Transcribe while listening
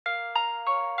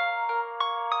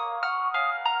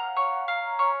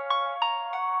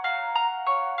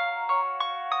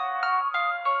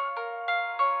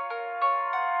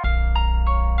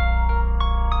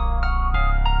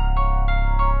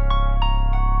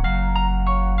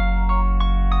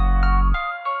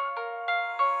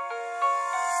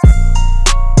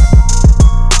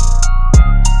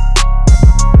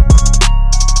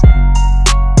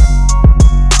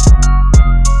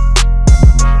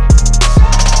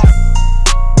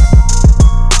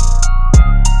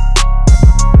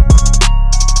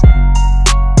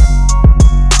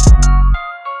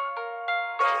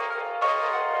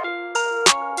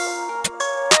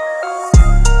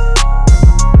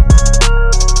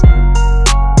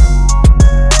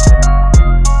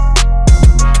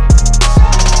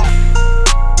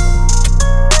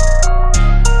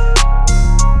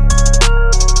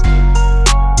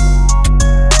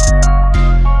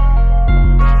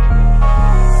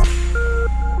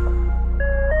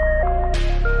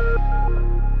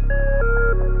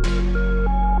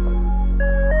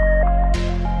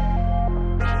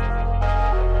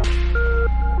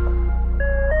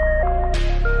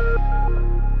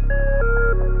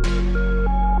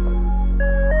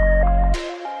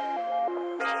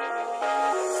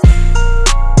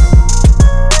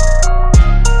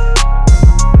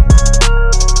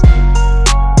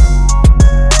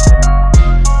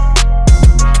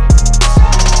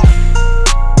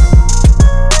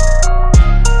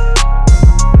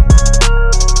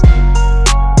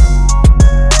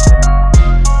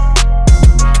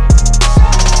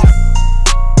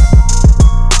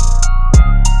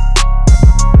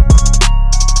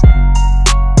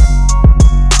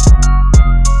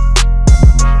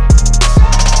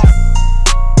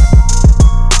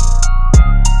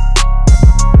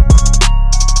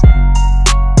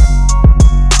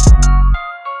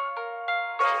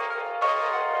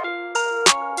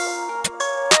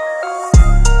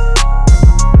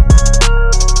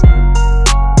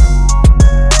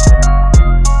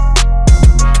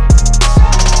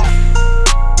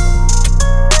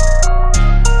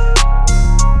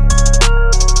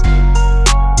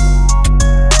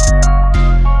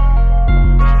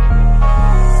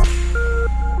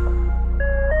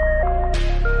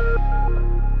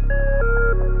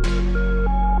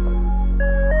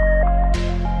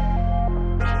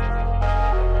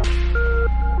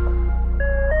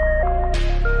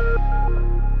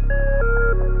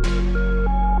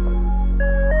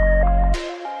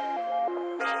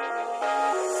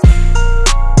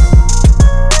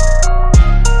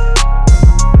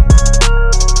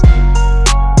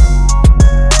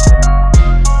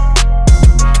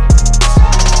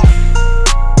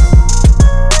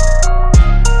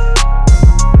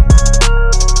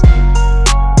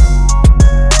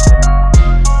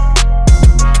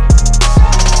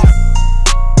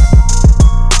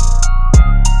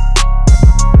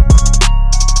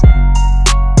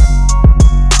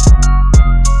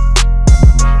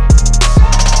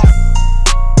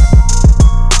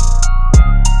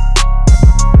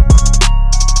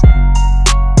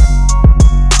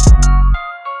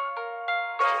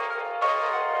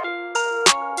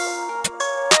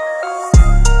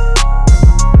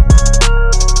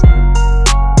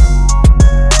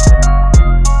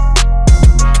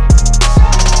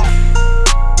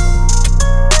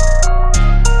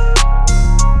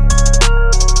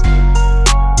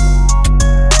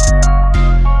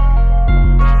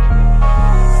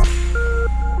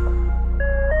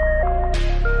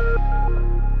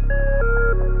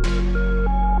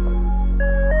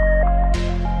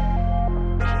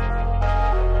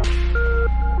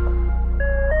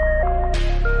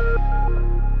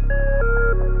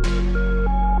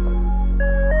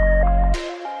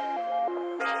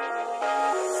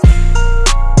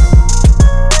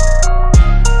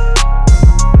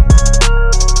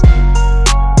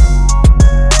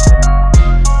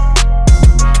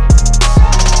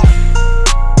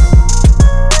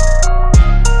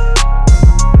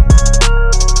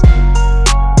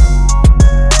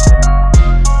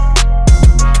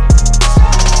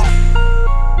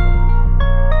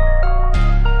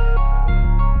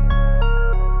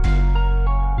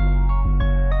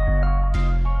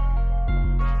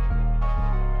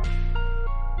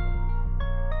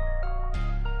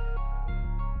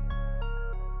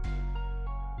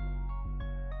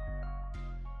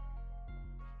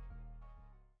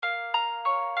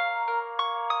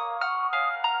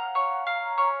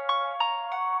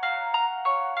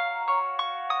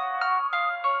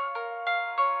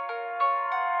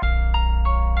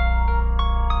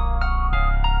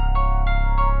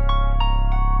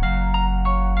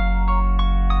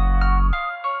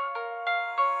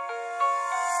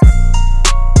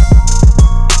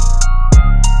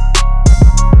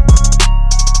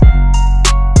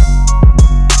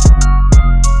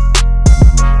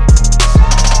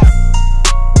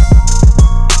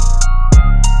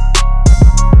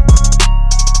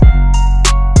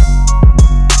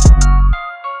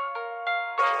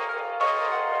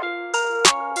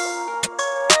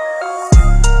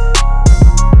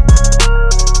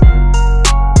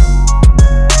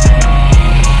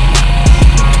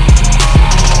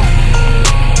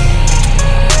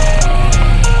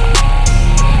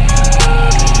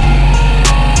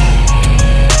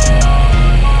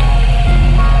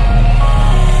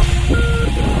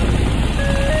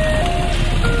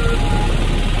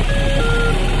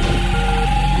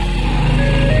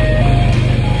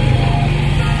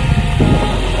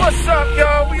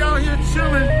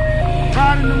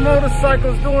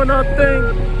motorcycles doing our thing.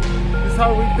 This is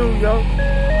how we do, yo.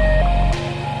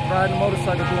 Riding a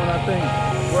motorcycle, doing our thing.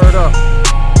 Word up.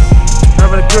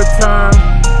 Having a good time.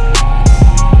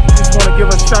 Just want to give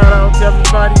a shout out to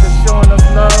everybody that's showing us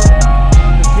love.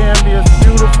 The Gambia is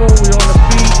beautiful. We on the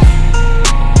beach.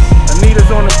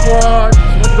 Anita's on the quad.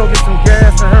 She went to go get some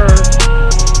gas in hers.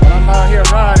 But I'm out here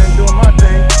riding, doing my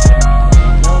thing.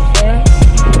 You know what I'm saying?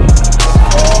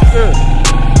 It's all good.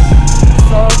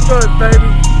 It's all good, baby.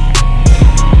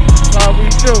 That's how we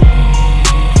do.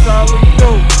 That's how we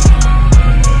do.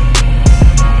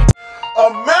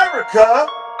 America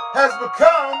has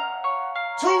become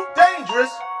too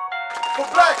dangerous for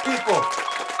black people.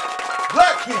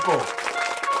 Black people,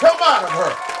 come out of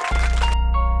her.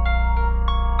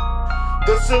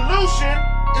 The solution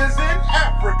is in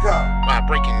Africa.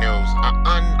 Breaking news. An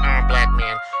unarmed black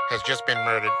man has just been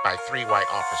murdered by 3 white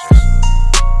officers.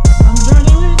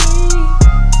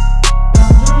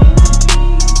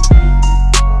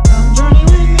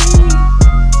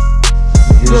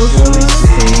 You'll surely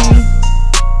see.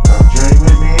 Come journey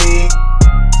with me.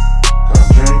 Come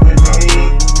journey with me.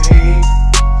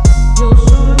 You'll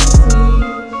surely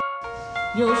see.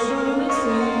 You'll surely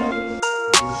see.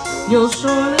 You'll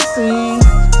surely see.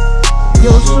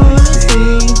 You'll surely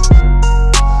see.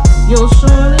 You'll surely